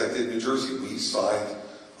same things I did in New Jersey. We signed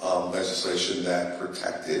legislation that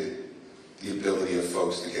protected the ability of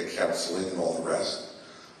folks to get counseling and all the rest.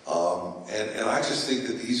 And I just think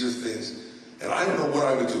that these are things, and I don't know what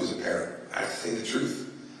I would do as a parent. I have to tell you the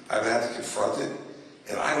truth. I've had to confront it,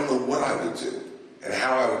 and I don't know what I would do and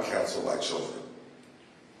how I would counsel my children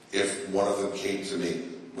if one of them came to me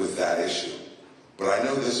with that issue. But I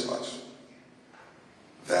know this much,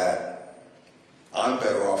 that I'm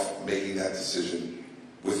better off making that decision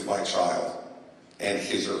with my child and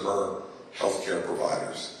his or her healthcare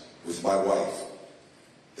providers, with my wife,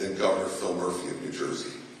 than Governor Phil Murphy of New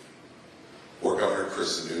Jersey or Governor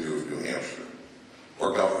Christie of New Hampshire.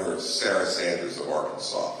 or Governor Sarah Sanders of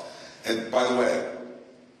Arkansas. And by the way,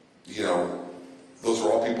 you know, those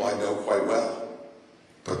are all people I know quite well,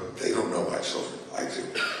 but they don't know my children. I do.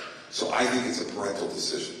 So I think it's a parental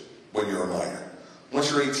decision when you're a minor. Once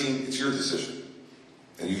you're 18, it's your decision.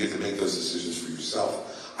 And you get to make those decisions for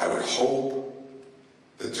yourself. I would hope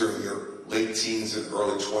that during your late teens and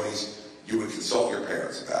early 20s, you would consult your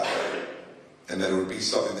parents about it. And that it would be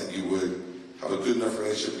something that you would have a good enough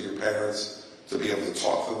relationship with your parents to be able to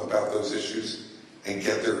talk to them about those issues and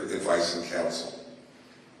get their advice and counsel,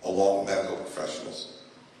 along with medical professionals.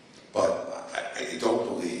 But I don't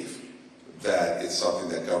believe that it's something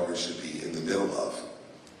that government should be in the middle of.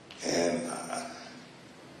 And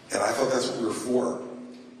I thought that's what we were for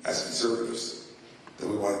as conservatives, that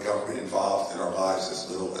we wanted government involved in our lives as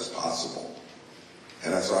little as possible.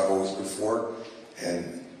 And that's what I've always been for.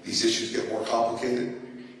 And these issues get more complicated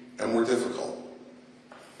and more difficult.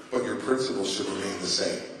 But your principles should remain the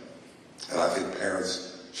same. And I think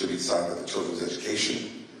parents should be deciding about their children's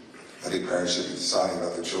education. I think parents should be deciding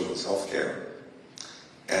about their children's health care.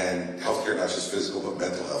 And health care, not just physical, but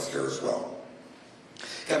mental health care as well.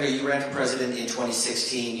 Governor, you ran for president in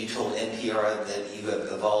 2016. You told NPR that you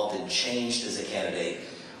have evolved and changed as a candidate.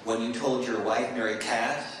 When you told your wife, Mary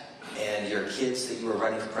Pat, and your kids that you were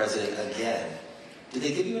running for president again, did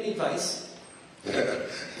they give you any advice?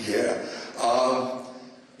 Yeah.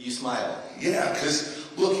 You smile. Yeah, because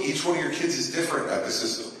look, each one of your kids is different. This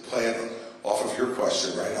is playing off of your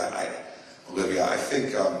question, right? Olivia, I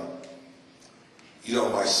think, you know,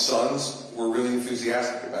 my sons were really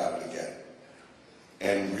enthusiastic about it again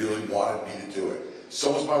and really wanted me to do it.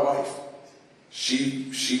 So was my wife.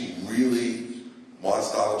 She really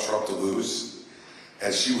wants Donald Trump to lose,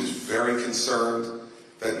 and she was very concerned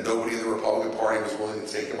that nobody in the Republican Party was willing to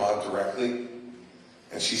take him on directly.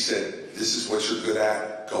 And she said, this is what you're good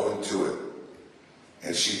at, go and do it.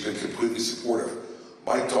 And she's been completely supportive.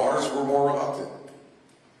 My daughters were more reluctant.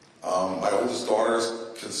 My oldest daughter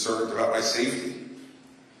is concerned about my safety.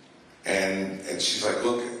 And she's like,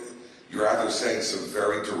 look, you're out there saying some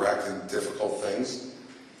very direct and difficult things,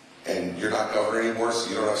 and you're not governor anymore, so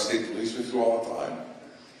you don't have state police with you all the time.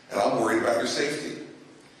 And I'm worried about your safety.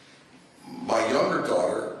 My younger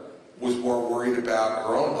daughter was more worried about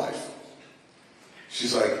her own life.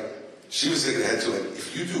 She's like, she was thinking ahead to like,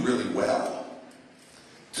 if you do really well,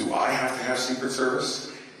 do I have to have Secret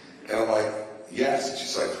Service? And I'm like, yes. And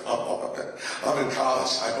she's like, oh, I'm in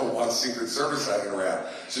college. I don't want Secret Service hanging around.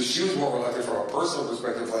 So she was more reluctant from a personal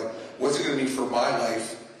perspective, like, what's it going to mean for my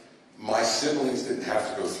life? My siblings didn't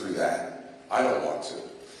have to go through that. I don't want to.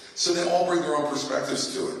 So they all bring their own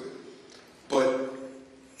perspectives to it. But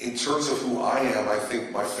in terms of who I am, I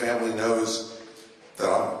think my family knows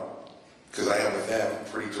that because I am with them,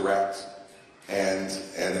 pretty direct and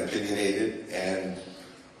opinionated, and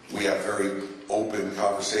we have very open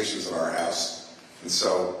conversations in our house. And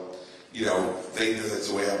so, you know, they know that's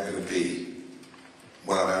the way I'm going to be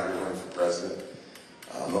when I'm out here running for president.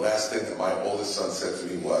 The last thing that my oldest son said to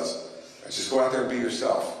me was, just go out there and be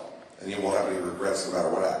yourself, and you won't have any regrets no matter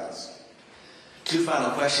what happens. Two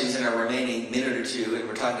final questions in our remaining minute or two, and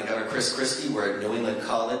we're talking to Governor Christie. We're at New England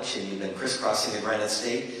College, and you've been crisscrossing the Granite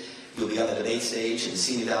State. You'll be on the debate stage in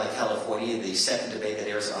Simi Valley, California, the second debate that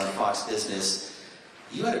airs on Fox Business.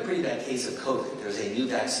 You had a pretty bad case of COVID. There's a new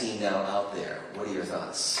vaccine now out there. What are your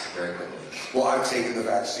thoughts, very quickly? Well, I've taken the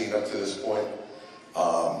vaccine up to this point.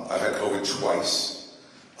 I've had COVID twice.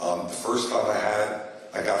 The first time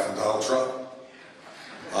I got from Donald Trump,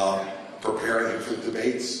 preparing him for the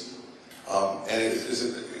debates. And it's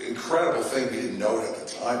an incredible thing. We didn't know it at the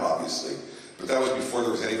time, obviously. But that was before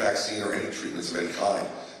there was any vaccine or any treatments of any kind.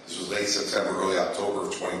 This was late September, early October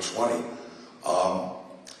of 2020.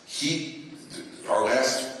 Our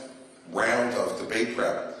last round of debate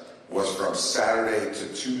prep was from Saturday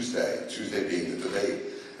to Tuesday, Tuesday being the debate.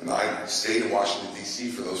 And I stayed in Washington, D.C.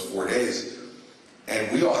 for those 4 days.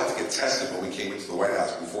 And we all had to get tested when we came into the White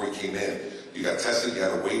House. Before we came in, you got tested, you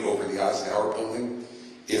had to wait over the Eisenhower building.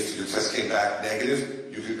 If your test came back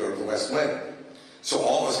negative, you could go to the West Wing. So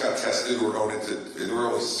all of us got tested. We were going into, there were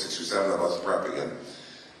only 6 or 7 of us prepping. And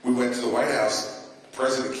we went to the White House. The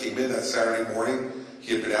president came in that Saturday morning.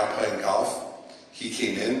 He had been out playing golf. He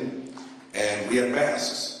came in, and we had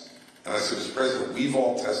masks. And I said, Mr. President, we've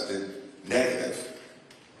all tested negative.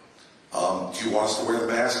 Do you want us to wear the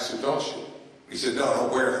masks or don't you? He said, no,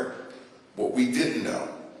 don't wear them. What we didn't know,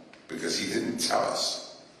 because he didn't tell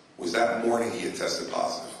us, was that morning he had tested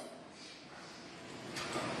positive.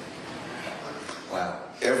 Wow.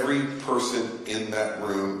 Every person in that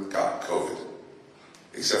room got COVID,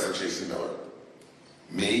 except for Jason Miller.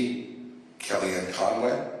 Me, Kellyanne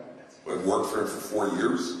Conway, who had worked for him for 4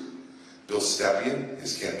 years, Bill Stepien,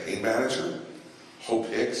 his campaign manager, Hope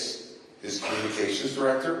Hicks, his communications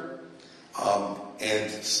director,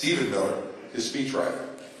 and Stephen Miller, his speechwriter.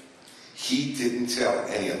 He didn't tell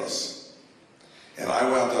any of us. And I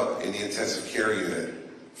wound up in the intensive care unit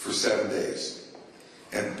for 7 days.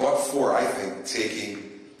 And but for, I think,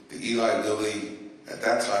 taking the Eli Lilly, at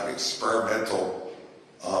that time, experimental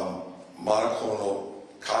monoclonal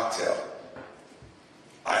cocktail,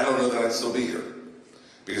 I don't know that I'd still be here.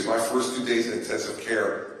 Because my first 2 days in intensive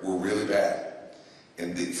care were really bad.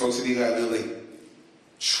 And the folks at Eli Lilly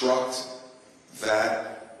trucked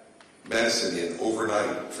that medicine in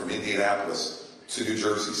overnight from Indianapolis to New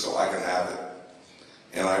Jersey so I could have it.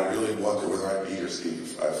 And I really wonder whether I'd be here,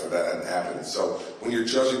 Steve, if that hadn't happened. So when you're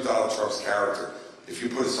judging Donald Trump's character, if you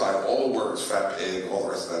put aside all the words, fat pig, all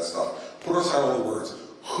the rest of that stuff, put aside all the words,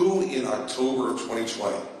 who in October of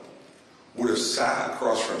 2020 would have sat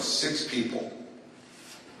across from 6 people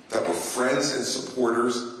that were friends and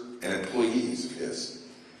supporters and employees of his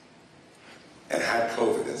and had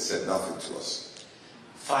COVID and said nothing to us?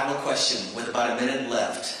 Final question, with about a minute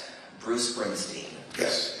left. Bruce Springsteen.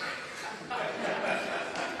 Yes.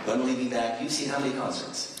 When will he be back? You've seen how many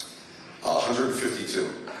concerts? 152.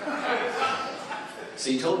 So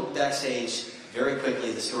you told backstage very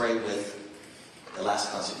quickly the story with the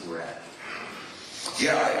last concert you were at.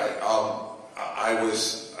 Yeah, I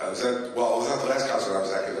was at the last concert I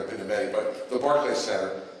was at because I've been to many, but the Barclays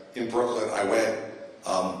Center in Brooklyn, I went.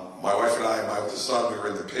 My wife and I and my oldest son, we were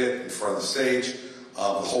in the pit in front of the stage with a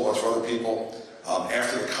whole bunch of other people.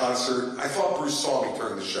 After the concert, I thought Bruce saw me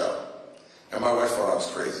during the show. And my wife thought I was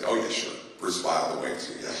crazy. Oh, yeah, sure. Bruce smiled and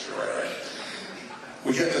winked. Yes, sure, right.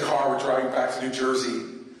 We get in the car, we're driving back to New Jersey.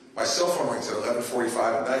 My cell phone rings at 11:45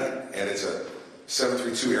 at night, and it's a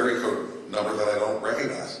 732 area code number that I don't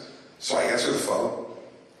recognize. So I answer the phone,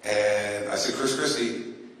 and I said, Christie,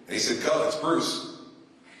 and he said, Gov, it's Bruce.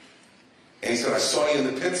 And he said, I saw you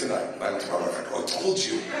in the pit tonight. And I went to my wife, I told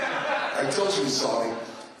you you saw me.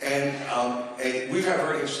 And we've had a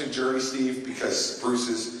very interesting journey, Steve, because Bruce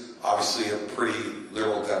is obviously a pretty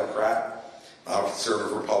liberal Democrat. I'm a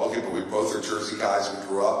conservative Republican, but we both are Jersey guys. We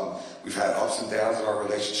grew up, and we've had ups and downs in our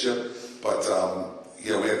relationship. But, we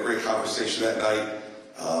had a great conversation that night.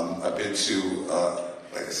 I've been to,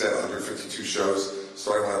 like I said, 152 shows,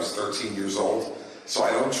 starting when I was 13 years old. So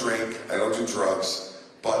I don't drink, I don't do drugs,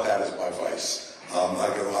 but that is my vice. I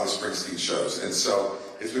get a lot of Springsteen shows. And so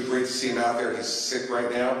it's been great to see him out there. He's sick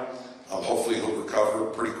right now. Hopefully he'll recover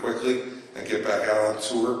pretty quickly and get back out on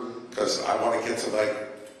tour, because I want to get to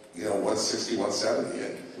 160, 170.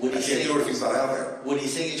 And I can't do it if he's not out there. Would he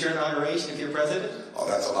sing at your inauguration if you're president? Oh,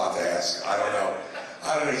 that's a lot to ask. I don't know.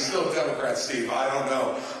 He's still a Democrat, Steve. I don't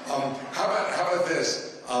know. How about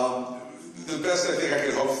this? The best I think I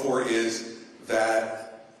could hope for is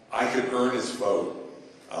that I could earn his vote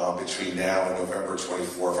between now and November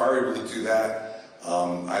 24. If I were able to do that,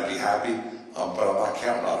 I'd be happy, but I'm not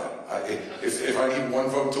counting on it. If I need one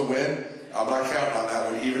vote to win, I'm not counting on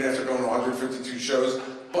that one, even after going to 152 shows.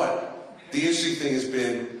 But the interesting thing has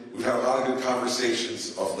been, we've had a lot of good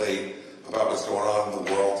conversations of late about what's going on in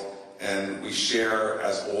the world, and we share,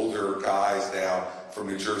 as older guys now from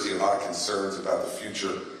New Jersey, a lot of concerns about the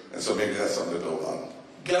future, and so maybe that's something to build on.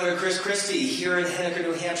 Governor Chris Christie here in Henniker,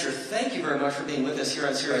 New Hampshire. Thank you very much for being with us here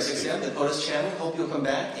on Sirius XM, the POTUS channel. Hope you'll come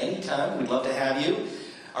back anytime. We'd love to have you.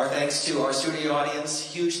 Our thanks to our studio audience.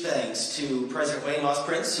 Huge thanks to President Wayne Moss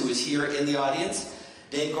Prince, who is here in the audience.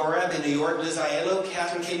 Dave Gorab in New York, Liz Aiello,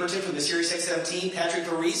 Catherine Caperton from the Sirius XM team, Patrick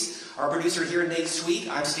Parise, our producer here in Nate Sweet.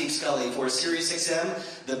 I'm Steve Scully for Sirius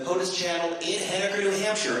XM, the POTUS channel in Henniker, New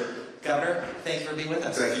Hampshire. Governor, thank you for being with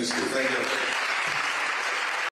us. Thank you, Steve. Thank you.